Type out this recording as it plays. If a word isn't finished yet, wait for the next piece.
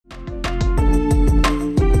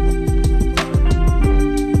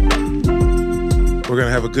We're going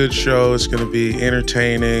to have a good show. It's going to be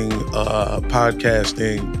entertaining,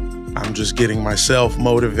 podcasting. I'm just getting myself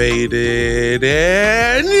motivated.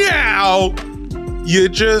 And now you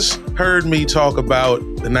just heard me talk about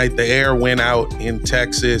the night the air went out in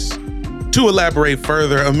Texas. To elaborate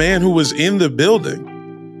further, a man who was in the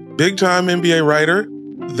building, big-time NBA writer,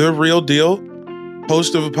 the real deal,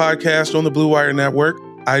 host of a podcast on the Blue Wire Network.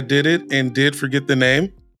 I did it and did forget the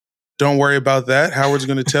name. Don't worry about that. Howard's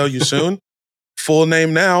going to tell you soon. Full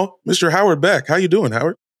name now, Mr. Howard Beck. How you doing,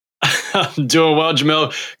 Howard? I'm doing well,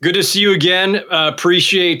 Jamel. Good to see you again.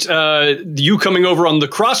 Appreciate you coming over on the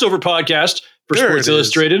Crossover podcast for Sports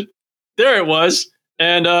Illustrated. There it was.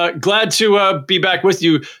 And glad to be back with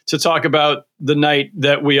you to talk about the night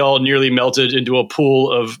that we all nearly melted into a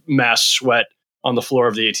pool of mass sweat on the floor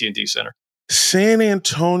of the AT&T Center. San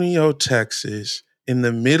Antonio, Texas, in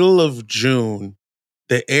the middle of June.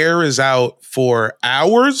 The air is out for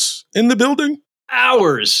hours in the building?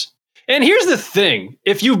 Hours. And here's the thing.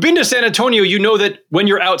 If you've been to San Antonio, you know that when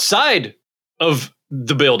you're outside of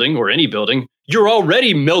the building or any building, you're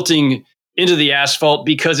already melting into the asphalt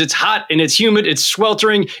because it's hot and it's humid, it's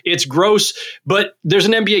sweltering, it's gross. But there's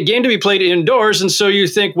an NBA game to be played indoors. And so you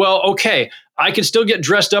think, well, okay, I can still get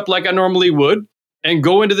dressed up like I normally would and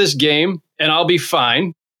go into this game and I'll be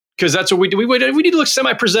fine. Because that's what we do. We need to look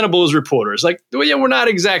semi-presentable as reporters. Like, yeah, we're not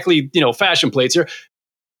exactly, fashion plates here.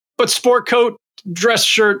 But sport coat, dress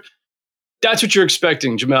shirt, that's what you're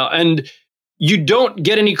expecting, Jamel. And you don't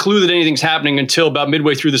get any clue that anything's happening until about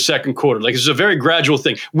midway through the second quarter. Like, it's a very gradual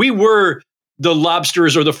thing. We were the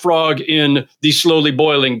lobsters or the frog in the slowly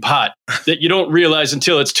boiling pot that you don't realize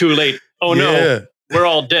until it's too late. Oh, no, we're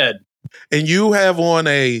all dead. And you have on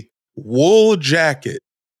a wool jacket.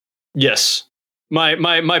 Yes.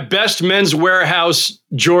 My best Men's Warehouse,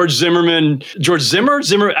 George Zimmerman, George Zimmer.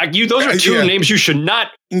 Those are two names you should not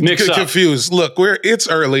mix up. Confused. Look, it's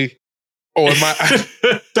early.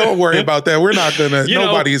 Don't worry about that. We're not gonna.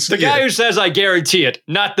 Nobody's the guy who says I guarantee it.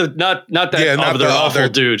 Not the other awful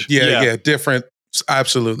dude. Yeah, different.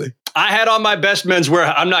 Absolutely. I had on my best Men's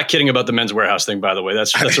Warehouse. I'm not kidding about the Men's Warehouse thing, by the way.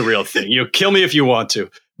 That's a real thing. You kill me if you want to.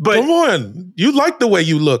 But come on, you like the way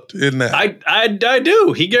you looked in that. I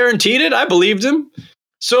do. He guaranteed it. I believed him.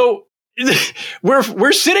 So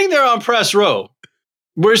we're sitting there on press row.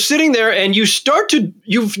 We're sitting there, and you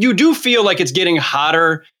do feel like it's getting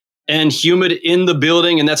hotter and humid in the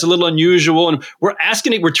building, and that's a little unusual. And we're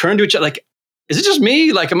turning to each other like, is it just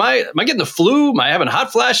me? Like, am I getting the flu? Am I having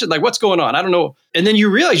hot flashes? Like, what's going on? I don't know. And then you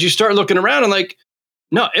realize, you start looking around and like,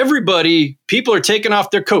 no, people are taking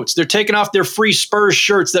off their coats. They're taking off their free Spurs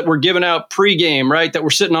shirts that were given out pregame, right? That were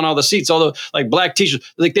sitting on all the seats, all the like black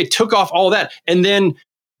t-shirts. Like, they took off all that. And then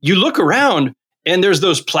you look around and there's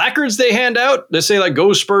those placards they hand out that say like,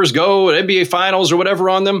 go Spurs, go, NBA Finals or whatever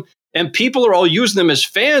on them. And people are all using them as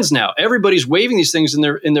fans now. Everybody's waving these things in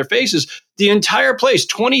their faces. The entire place,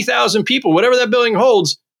 20,000 people, whatever that building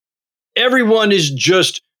holds, everyone is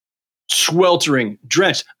just sweltering,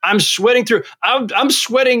 drenched. I'm sweating through. I'm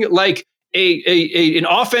sweating like an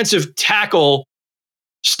offensive tackle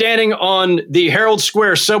standing on the Herald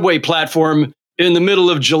Square subway platform in the middle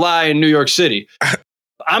of July in New York City.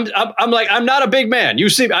 I'm like, I'm not a big man. You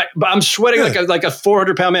see, I'm sweating like a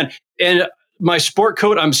 400-pound man, and my sport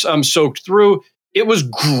coat, I'm soaked through. It was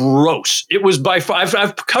gross. It was by far.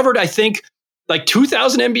 I've covered, I think, like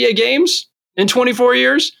 2,000 NBA games in 24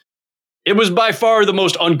 years. It was by far the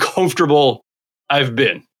most uncomfortable I've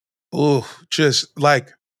been. Oh, just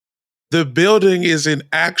like the building is an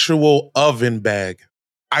actual oven bag.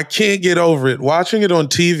 I can't get over it. Watching it on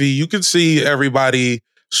TV, you can see everybody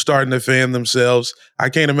starting to fan themselves. I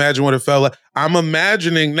can't imagine what it felt like. I'm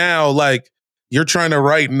imagining now, like, you're trying to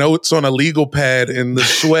write notes on a legal pad and the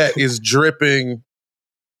sweat is dripping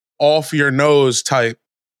off your nose type.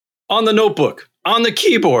 On the notebook, on the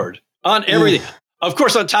keyboard, on everything. Ooh. Of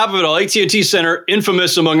course, on top of it all, AT&T Center,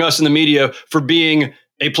 infamous among us in the media for being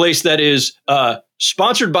a place that is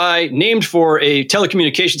sponsored by, named for a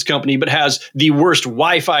telecommunications company, but has the worst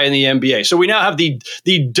Wi-Fi in the NBA. So we now have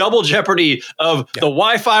the double jeopardy of the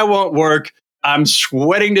Wi-Fi won't work. I'm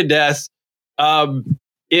sweating to death.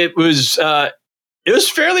 It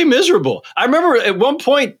was fairly miserable. I remember at one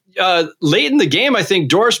point late in the game, I think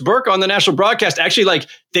Doris Burke on the national broadcast actually, like,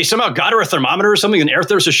 they somehow got her a thermometer or something, an air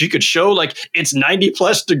thermometer, so she could show like it's 90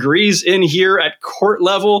 plus degrees in here at court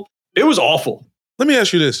level. It was awful. Let me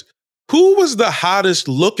ask you this. Who was the hottest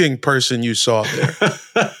looking person you saw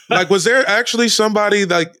there? Like, was there actually somebody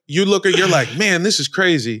like you look at, you're like, man, this is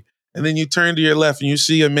crazy. And then you turn to your left and you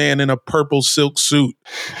see a man in a purple silk suit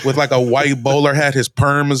with like a white bowler hat. His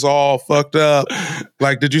perm is all fucked up.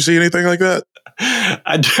 Like, did you see anything like that?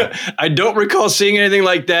 I don't recall seeing anything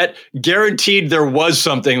like that. Guaranteed there was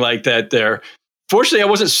something like that there. Fortunately, I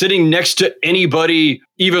wasn't sitting next to anybody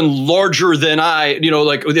even larger than I,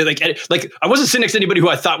 like I wasn't sitting next to anybody who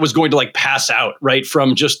I thought was going to like pass out, right,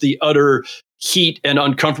 from just the utter heat and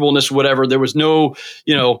uncomfortableness, whatever. There was no,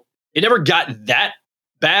 it never got that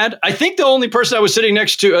bad. I think the only person I was sitting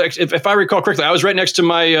next to, if I recall correctly, I was right next to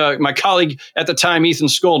my colleague at the time, Ethan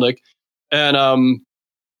Skolnick, and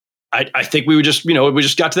I think we just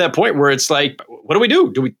got to that point where it's like, what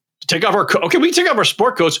do? Do we take off okay, we can take off our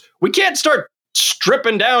sport coats. We can't start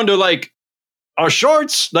stripping down to like our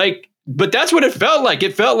shorts, but that's what it felt like.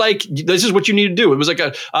 It felt like this is what you need to do. It was like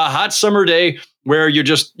a hot summer day where you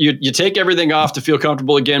take everything off to feel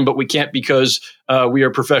comfortable again, but we can't because we are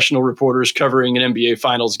professional reporters covering an NBA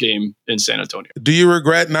Finals game in San Antonio. Do you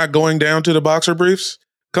regret not going down to the boxer briefs?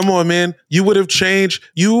 Come on, man. You would have changed.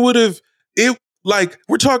 We're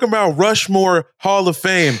talking about Rushmore Hall of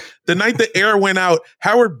Fame. The night the air went out,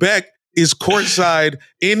 Howard Beck is courtside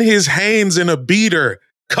in his Hanes in a beater,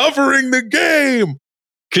 covering the game.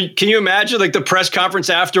 Can you imagine like the press conference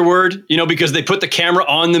afterward, because they put the camera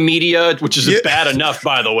on the media, which is bad enough,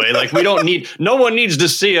 by the way. Like no one needs to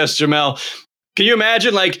see us, Jamel. Can you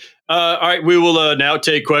imagine all right, we will now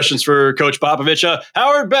take questions for Coach Popovich.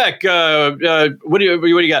 Howard Beck, what do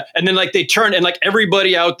you got? And then like they turn and like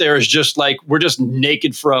everybody out there is just like, we're just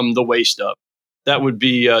naked from the waist up. That would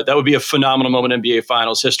be a phenomenal moment in NBA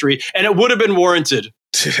Finals history, and it would have been warranted.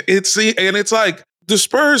 It's like the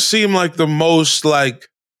Spurs seem like the most like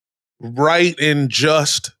right and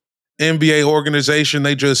just NBA organization.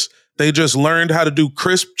 They just learned how to do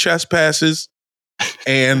crisp chest passes,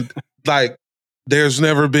 and like there's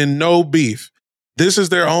never been no beef. This is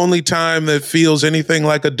their only time that feels anything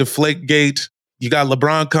like a deflate gate. You got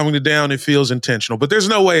LeBron coming down. It feels intentional, but there's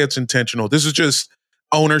no way it's intentional. This is just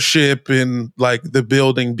ownership and like the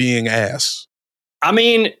building being ass. I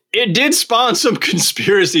mean, it did spawn some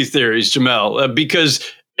conspiracy theories, Jamel, because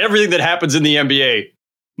everything that happens in the NBA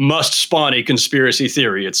must spawn a conspiracy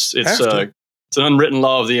theory. It's an unwritten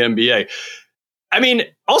law of the NBA. I mean,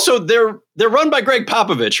 also they're run by Greg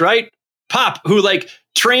Popovich, right? Pop, who like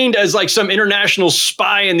trained as like some international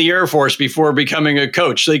spy in the Air Force before becoming a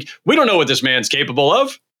coach. Like, we don't know what this man's capable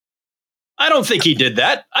of. I don't think he did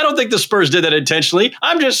that. I don't think the Spurs did that intentionally.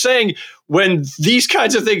 I'm just saying when these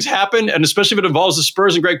kinds of things happen, and especially if it involves the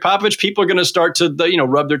Spurs and Greg Popovich, people are going to start to,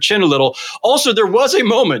 rub their chin a little. Also, there was a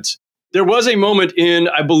moment in,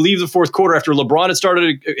 I believe, the fourth quarter after LeBron had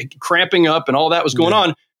started cramping up and all that was going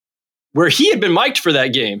on, where he had been mic'd for that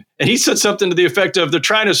game. And he said something to the effect of, they're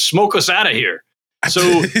trying to smoke us out of here.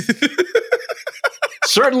 So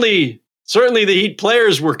certainly the Heat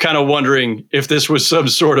players were kind of wondering if this was some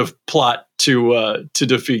sort of plot to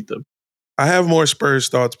defeat them. I have more Spurs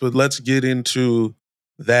thoughts, but let's get into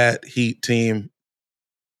that Heat team.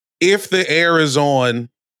 If the air is on,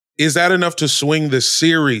 is that enough to swing the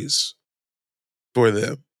series for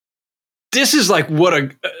them? This is like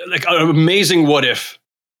an amazing what if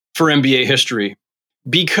for NBA history,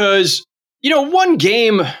 because one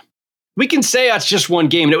game, we can say that's just one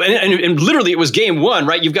game, and literally it was game one,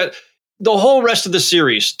 right? You've got the whole rest of the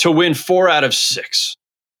series to win 4 out of 6.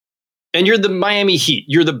 And you're the Miami Heat.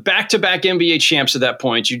 You're the back-to-back NBA champs at that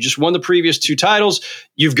point. You just won the previous 2 titles.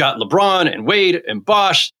 You've got LeBron and Wade and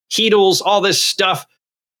Bosh, Heatles, all this stuff.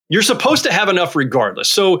 You're supposed to have enough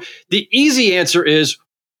regardless. So the easy answer is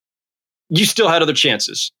you still had other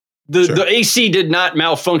chances. The AC did not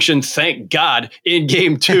malfunction, thank God, in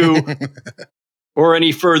game 2 or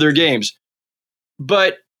any further games.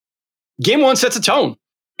 But game 1 sets a tone.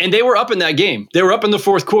 And they were up in that game. They were up in the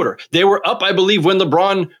fourth quarter. They were up, I believe, when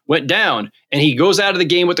LeBron went down. And he goes out of the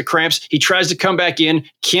game with the cramps. He tries to come back in,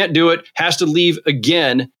 can't do it, has to leave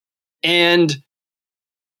again. And,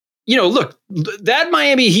 look, that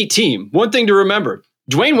Miami Heat team, one thing to remember,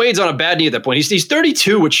 Dwayne Wade's on a bad knee at that point. He's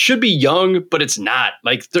 32, which should be young, but it's not.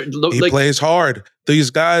 He plays hard. These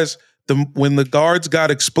guys, when the guards got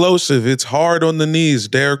explosive, it's hard on the knees.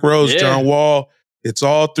 Derrick Rose, John Wall. It's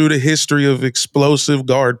all through the history of explosive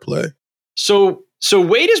guard play. So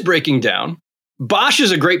Wade is breaking down. Bosh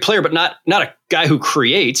is a great player, but not a guy who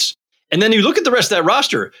creates. And then you look at the rest of that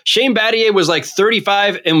roster. Shane Battier was like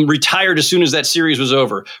 35 and retired as soon as that series was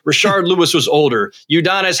over. Rashard Lewis was older.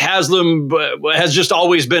 Udonis Haslem has just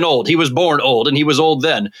always been old. He was born old, and he was old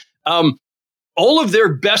then. All of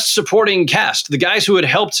their best supporting cast, the guys who had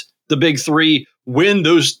helped the Big Three win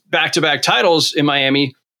those back-to-back titles in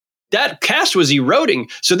Miami, that cast was eroding.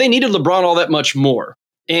 So they needed LeBron all that much more.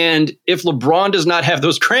 And if LeBron does not have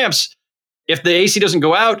those cramps, if the AC doesn't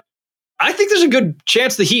go out, I think there's a good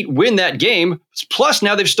chance the Heat win that game. Plus,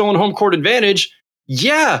 now they've stolen home court advantage.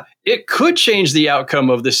 Yeah, it could change the outcome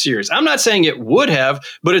of this series. I'm not saying it would have,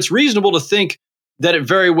 but it's reasonable to think that it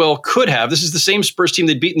very well could have. This is the same Spurs team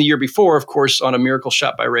they'd beaten the year before, of course, on a miracle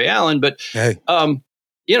shot by Ray Allen. But, and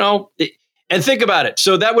think about it.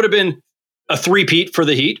 So that would have been a three-peat for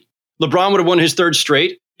the Heat. LeBron would have won his third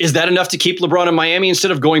straight. Is that enough to keep LeBron in Miami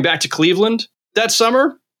instead of going back to Cleveland that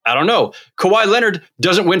summer? I don't know. Kawhi Leonard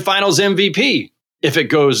doesn't win Finals MVP if it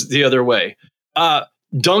goes the other way.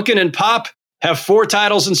 Duncan and Pop have 4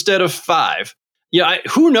 titles instead of 5. Yeah,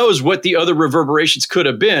 who knows what the other reverberations could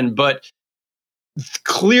have been, but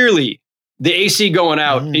clearly the AC going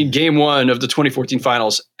out in game 1 of the 2014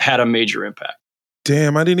 Finals had a major impact.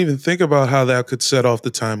 Damn, I didn't even think about how that could set off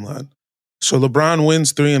the timeline. So LeBron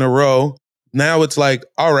wins 3 in a row. Now it's like,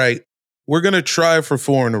 all right, we're going to try for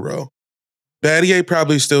 4 in a row. Battier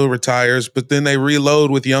probably still retires, but then they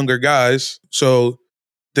reload with younger guys. So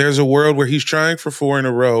there's a world where he's trying for 4 in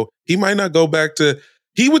a row. He might not go back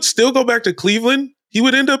he would still go back to Cleveland. He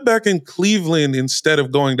would end up back in Cleveland instead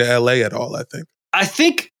of going to LA at all, I think. I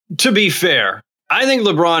think, to be fair, I think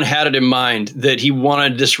LeBron had it in mind that he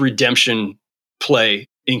wanted this redemption play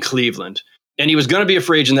in Cleveland. And he was going to be a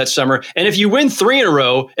free agent that summer. And if you win 3 in a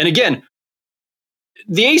row, and again,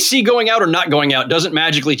 the AC going out or not going out doesn't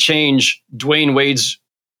magically change Dwayne Wade's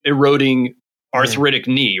eroding arthritic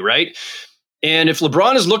knee, right? And if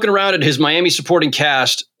LeBron is looking around at his Miami supporting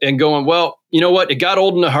cast and going, well, you know what? It got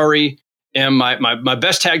old in a hurry. And my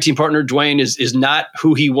best tag team partner, Dwayne, is not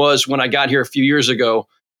who he was when I got here a few years ago.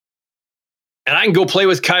 And I can go play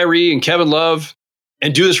with Kyrie and Kevin Love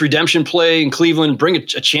and do this redemption play in Cleveland, bring a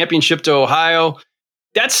championship to Ohio.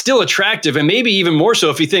 That's still attractive, and maybe even more so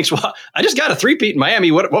if he thinks, well, I just got a three-peat in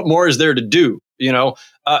Miami. What more is there to do?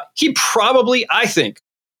 He probably, I think,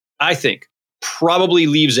 probably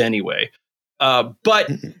leaves anyway. But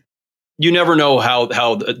you never know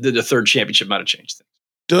how the third championship might have changed things.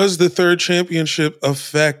 Does the third championship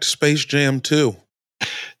affect Space Jam 2?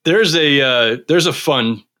 There's a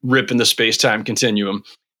fun rip in the space-time continuum.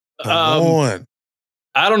 Come on.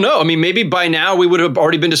 I don't know. I mean, maybe by now we would have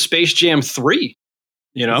already been to Space Jam 3.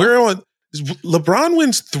 LeBron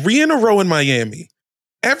wins 3 in a row in Miami.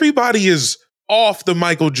 Everybody is off the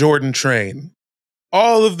Michael Jordan train.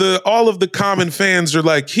 All of the common fans are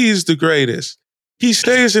like, he's the greatest. He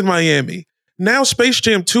stays in Miami. Now Space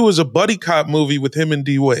Jam 2 is a buddy cop movie with him and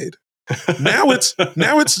D Wade. Now it's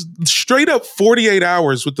straight up 48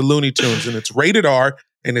 hours with the Looney Tunes, and it's rated R,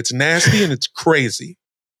 and it's nasty, and it's crazy.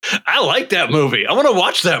 I like that movie. I want to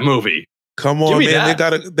watch that movie. Come on, man.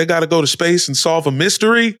 They gotta go to space and solve a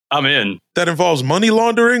mystery. I'm in. That involves money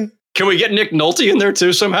laundering. Can we get Nick Nolte in there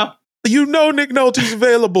too somehow? You know Nick Nolte's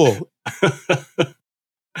available.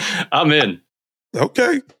 I'm in.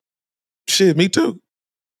 Okay. Shit, me too.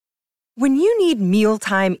 When you need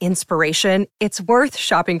mealtime inspiration, it's worth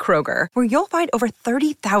shopping Kroger, where you'll find over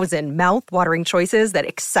 30,000 mouth-watering choices that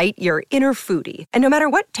excite your inner foodie. And no matter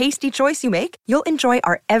what tasty choice you make, you'll enjoy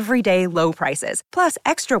our everyday low prices, plus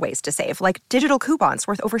extra ways to save, like digital coupons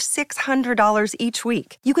worth over $600 each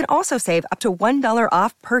week. You can also save up to $1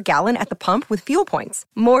 off per gallon at the pump with fuel points.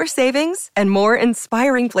 More savings and more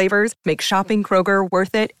inspiring flavors make shopping Kroger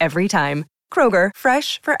worth it every time. Kroger,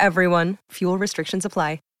 fresh for everyone. Fuel restrictions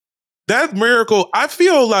apply. That miracle, I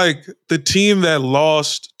feel like the team that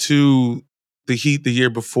lost to the Heat the year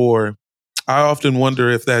before, I often wonder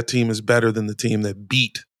if that team is better than the team that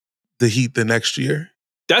beat the Heat the next year.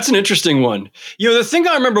 That's an interesting one. The thing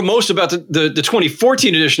I remember most about the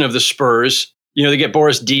 2014 edition of the Spurs, they get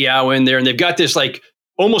Boris Diaw in there, and they've got this like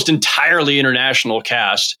almost entirely international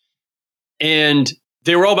cast. And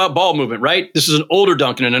they were all about ball movement, right? This is an older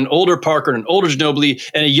Duncan and an older Parker and an older Ginobili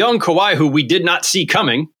and a young Kawhi who we did not see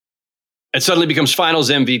coming. And suddenly becomes Finals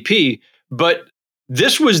MVP. But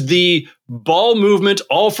this was the ball movement,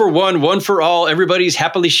 all for one for all. Everybody's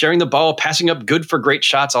happily sharing the ball, passing up good for great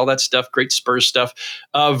shots, all that stuff, great Spurs stuff,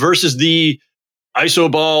 versus the iso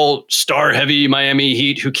ball, star-heavy Miami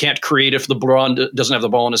Heat who can't create if LeBron doesn't have the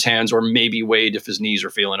ball in his hands, or maybe Wade if his knees are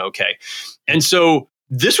feeling okay. And so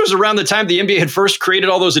this was around the time the NBA had first created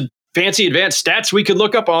all those fancy advanced stats we could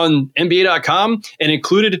look up on NBA.com and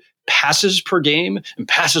included passes per game and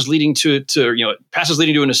passes leading to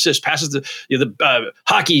an assist, passes the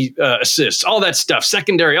hockey assists, all that stuff,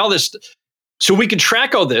 secondary, all this. So we could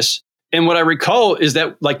track all this. And what I recall is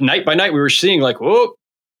that like night by night, we were seeing like, whoa,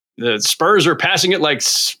 the Spurs are passing it like,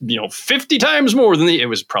 50 times more than it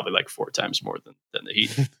was probably like 4 times more than the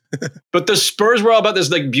Heat. But the Spurs were all about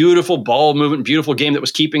this like beautiful ball movement, beautiful game that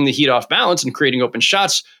was keeping the Heat off balance and creating open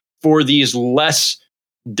shots for these less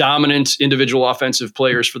dominant individual offensive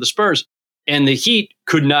players for the Spurs. And the Heat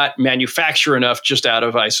could not manufacture enough just out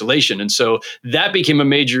of isolation. And so that became a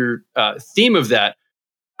major theme of that.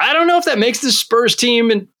 I don't know if that makes the Spurs team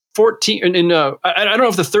in 14. I don't know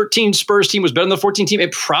if the 13 Spurs team was better than the 14 team.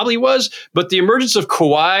 It probably was. But the emergence of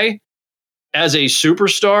Kawhi as a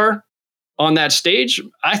superstar on that stage,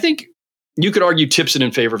 I think you could argue tips it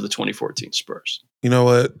in favor of the 2014 Spurs. You know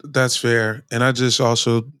what? That's fair. And I just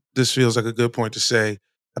also, this feels like a good point to say,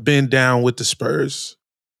 I've been down with the Spurs.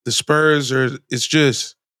 The Spurs it's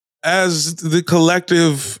just, as the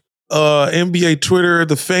collective NBA Twitter,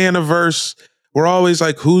 the faniverse, we're always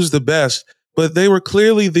like, who's the best? But they were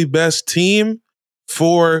clearly the best team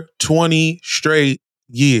for 20 straight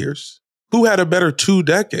years. Who had a better 2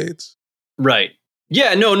 decades? Right.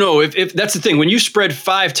 Yeah, no. If that's the thing, when you spread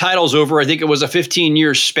 5 titles over, I think it was a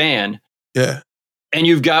 15-year span. Yeah. And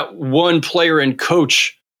you've got one player and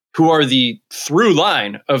coach who are the through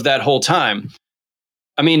line of that whole time.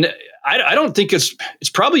 I mean, I don't think it's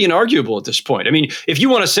probably inarguable at this point. I mean, if you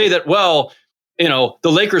want to say that, well,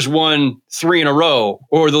 the Lakers won 3 in a row,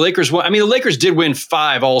 or the Lakers won. I mean, the Lakers did win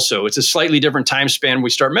 5 also. It's a slightly different time span we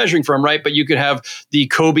start measuring from, right? But you could have the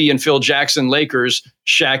Kobe and Phil Jackson Lakers,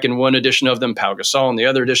 Shaq in one edition of them, Pau Gasol in the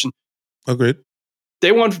other edition. Agreed.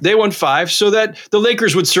 They won 5, so that the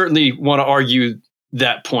Lakers would certainly want to argue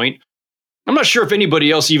that point. I'm not sure if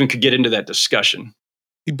anybody else even could get into that discussion.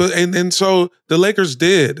 But and so the Lakers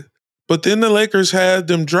did. But then the Lakers had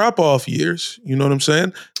them drop-off years. You know what I'm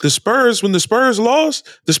saying? The Spurs, when the Spurs lost,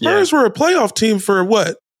 the Spurs were a playoff team for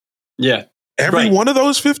what? Yeah. Every one of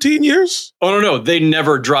those 15 years? Oh, no. They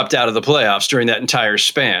never dropped out of the playoffs during that entire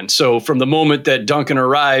span. So from the moment that Duncan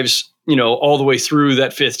arrives, all the way through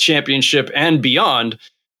that 5th championship and beyond,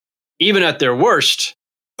 even at their worst.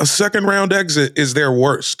 A second-round exit is their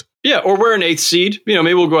worst. Yeah, or we're an 8th seed.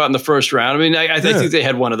 Maybe we'll go out in the first round. I mean, I think they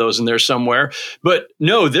had one of those in there somewhere. But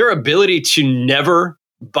no, their ability to never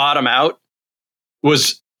bottom out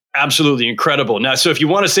was absolutely incredible. Now, so if you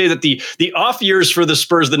want to say that the off years for the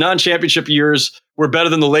Spurs, the non-championship years, were better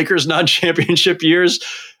than the Lakers' non-championship years,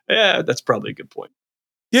 yeah, that's probably a good point.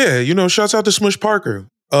 Yeah, shouts out to Smush Parker.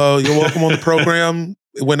 You're welcome on the program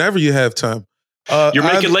whenever you have time. You're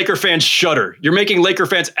making Laker fans shudder. You're making Laker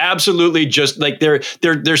fans absolutely just like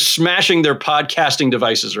they're smashing their podcasting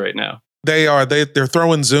devices right now. They are. They're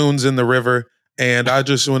throwing Zunes in the river. And I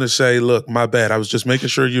just want to say, look, my bad. I was just making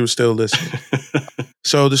sure you were still listening.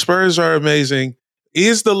 So the Spurs are amazing.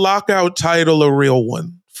 Is the lockout title a real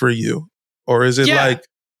one for you? Or is it okay?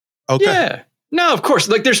 Yeah. No, of course.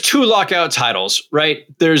 Like there's 2 lockout titles, right?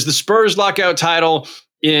 There's the Spurs lockout title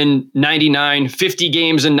in 99, 50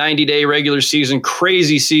 games in 90-day regular season,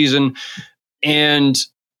 crazy season. And,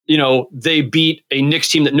 they beat a Knicks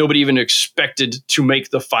team that nobody even expected to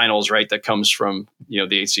make the finals, right? That comes from, the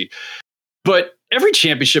 8th seed. But every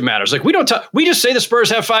championship matters. Like we just say the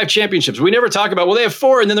Spurs have 5 championships. We never talk about, well, they have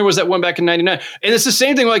 4. And then there was that one back in 99. And it's the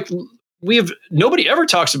same thing. Like nobody ever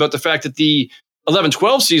talks about the fact that the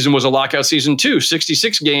 11-12 season was a lockout season too,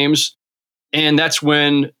 66 games. And that's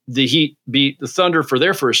when the Heat beat the Thunder for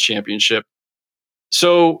their first championship.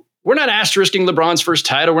 So we're not asterisking LeBron's first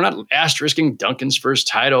title. We're not asterisking Duncan's first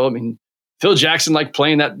title. I mean, Phil Jackson liked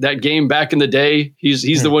playing that game back in the day.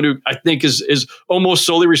 He's the one who I think is almost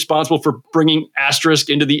solely responsible for bringing asterisk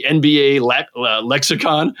into the NBA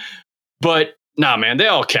lexicon. But nah, man, they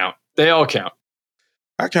all count. They all count.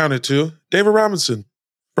 I counted too. David Robinson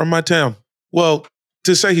from my town. Well,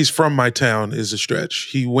 to say he's from my town is a stretch.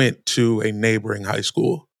 He went to a neighboring high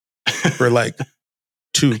school for like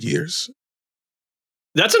 2 years.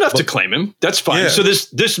 That's enough to claim him. That's fine. Yeah. So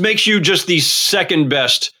this makes you just the second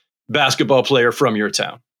best basketball player from your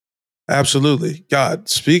town. Absolutely. God,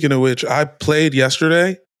 speaking of which, I played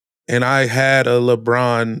yesterday and I had a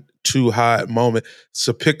LeBron too hot moment. It's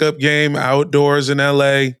a pickup game outdoors in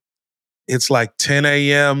LA. It's like 10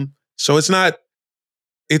 a.m. So it's not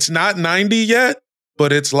 90 yet,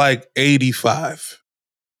 but it's like 85.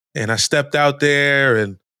 And I stepped out there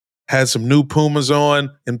and had some new Pumas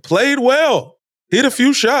on and played well. Hit a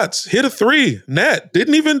few shots, hit a 3, net.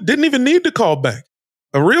 Didn't even need to call back.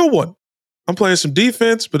 A real one. I'm playing some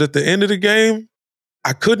defense, but at the end of the game,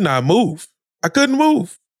 I could not move. I couldn't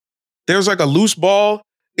move. There was like a loose ball.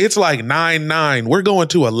 It's like 9-9. We're going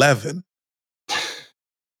to 11.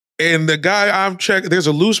 And the guy I'm checking, there's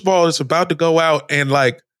a loose ball that's about to go out, and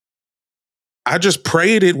like, I just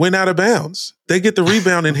prayed it went out of bounds. They get the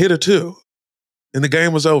rebound and hit a 2. And the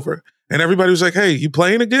game was over. And everybody was like, hey, you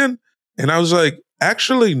playing again? And I was like,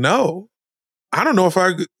 actually, no. I don't know if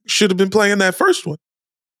I should have been playing that first one.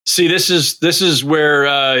 See, this is where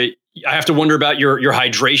I have to wonder about your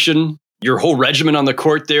hydration your whole regimen on the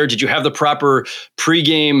court there? Did you have the proper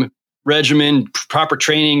pregame regimen, proper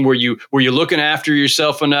training? Were you looking after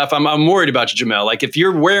yourself enough? I'm worried about you, Jamel. Like if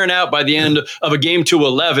you're wearing out by the end of a game to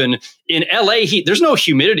 11 in LA heat, there's no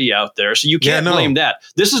humidity out there, so you can't blame that.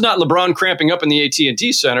 This is not LeBron cramping up in the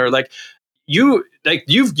AT&T Center.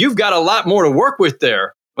 You've got a lot more to work with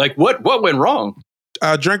there. Like what went wrong?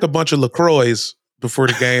 I drank a bunch of LaCroix before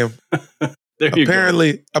the game.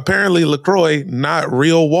 Apparently LaCroix, not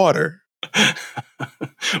real water.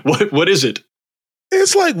 What is it?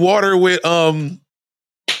 It's like water with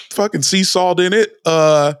fucking sea salt in it. You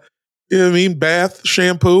know what I mean? Bath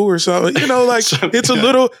shampoo or something. You know, like it's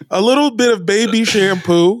a little bit of baby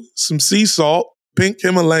shampoo, some sea salt, pink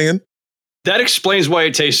Himalayan. That explains why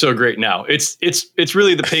it tastes so great now. It's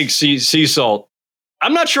really the pink sea salt.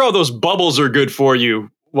 I'm not sure all those bubbles are good for you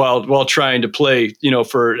while trying to play,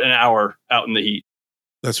 for an hour out in the heat.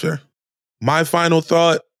 That's fair. My final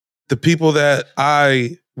thought, the people that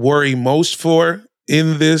I worry most for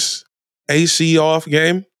in this AC off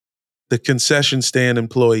game, the concession stand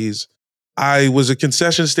employees. I was a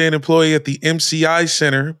concession stand employee at the MCI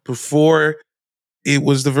Center before it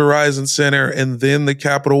was the Verizon Center and then the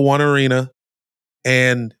Capital One Arena.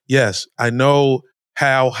 And yes, I know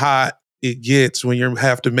how hot it gets when you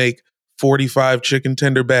have to make 45 chicken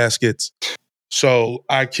tender baskets. So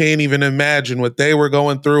I can't even imagine what they were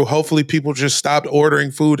going through. Hopefully people just stopped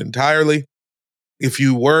ordering food entirely. If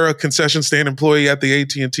you were a concession stand employee at the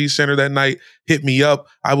AT&T Center that night, hit me up.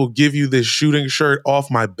 I will give you this shooting shirt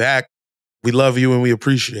off my back. We love you and we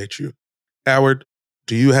appreciate you. Howard,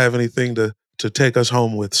 do you have anything to take us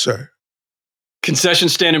home with, sir? Concession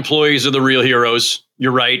stand employees are the real heroes.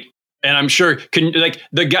 You're right. And I'm sure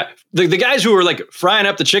the guys who are frying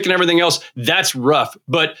up the chicken and everything else, that's rough.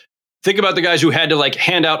 But think about the guys who had to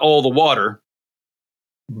hand out all the water.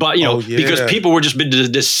 But, because people were just been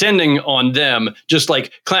descending on them, just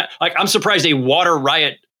I'm surprised a water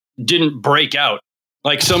riot didn't break out.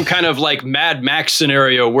 Like some kind of Mad Max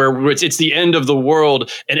scenario where it's the end of the world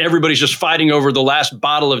and everybody's just fighting over the last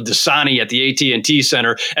bottle of Dasani at the AT&T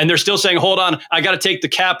Center. And they're still saying, hold on, I got to take the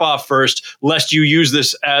cap off first, lest you use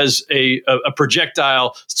this as a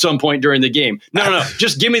projectile at some point during the game. No.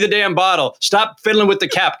 Just give me the damn bottle. Stop fiddling with the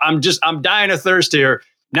cap. I'm dying of thirst here.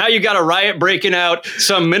 Now you got a riot breaking out.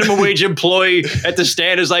 Some minimum wage employee at the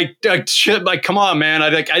stand is come on, man.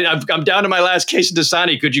 I'm down to my last case of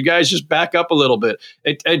Dasani. Could you guys just back up a little bit?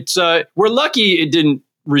 We're lucky it didn't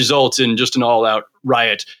result in just an all-out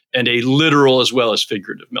riot and a literal as well as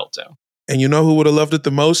figurative meltdown. And you know who would have loved it the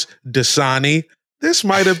most? Dasani. This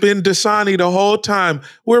might have been Dasani the whole time.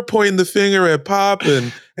 We're pointing the finger at Pop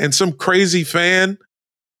and some crazy fan.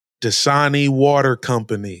 Dasani Water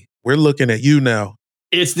Company. We're looking at you now.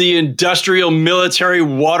 It's the industrial military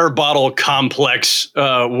water bottle complex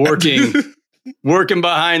working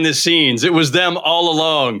behind the scenes. It was them all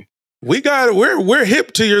along. We're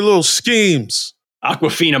hip to your little schemes.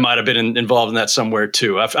 Aquafina might have been involved in that somewhere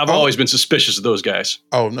too. I've always been suspicious of those guys.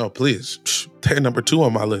 Oh no, please. They're number 2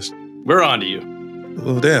 on my list. We're on to you.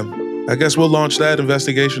 Well, damn. I guess we'll launch that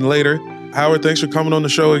investigation later. Howard, thanks for coming on the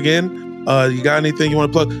show again. You got anything you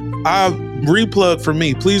want to plug? Replug for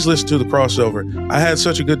me. Please listen to The Crossover. I had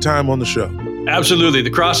such a good time on the show. Absolutely. The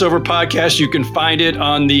Crossover Podcast, you can find it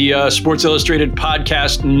on the Sports Illustrated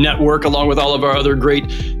Podcast Network, along with all of our other great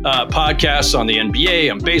podcasts on the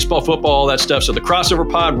NBA, on baseball, football, all that stuff. So The Crossover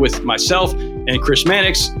Pod with myself and Chris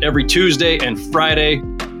Mannix every Tuesday and Friday.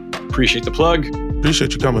 Appreciate the plug.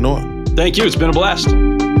 Appreciate you coming on. Thank you. It's been a blast.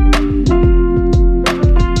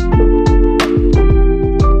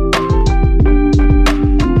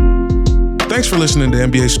 Thanks for listening to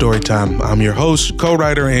NBA Storytime. I'm your host,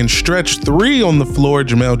 co-writer, and stretch 3 on the floor,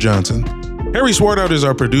 Jamel Johnson. Harry Swartout is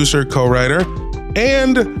our producer, co-writer,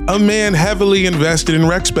 and a man heavily invested in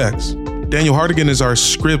rec specs. Daniel Hardigan is our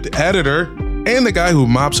script editor and the guy who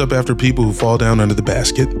mops up after people who fall down under the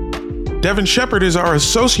basket. Devin Shepard is our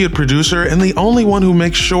associate producer and the only one who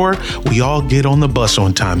makes sure we all get on the bus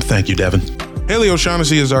on time. Thank you, Devin. Haley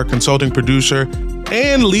O'Shaughnessy is our consulting producer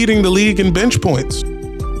and leading the league in bench points.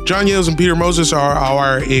 John Yales and Peter Moses are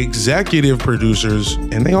our executive producers,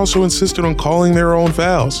 and they also insisted on calling their own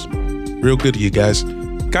fouls. Real good to you guys.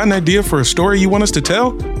 Got an idea for a story you want us to tell?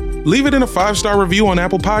 Leave it in a 5-star review on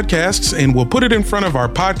Apple Podcasts, and we'll put it in front of our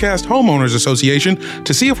Podcast Homeowners Association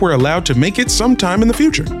to see if we're allowed to make it sometime in the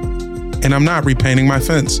future. And I'm not repainting my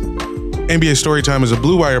fence. NBA Storytime is a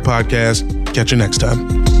Blue Wire podcast. Catch you next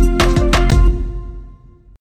time.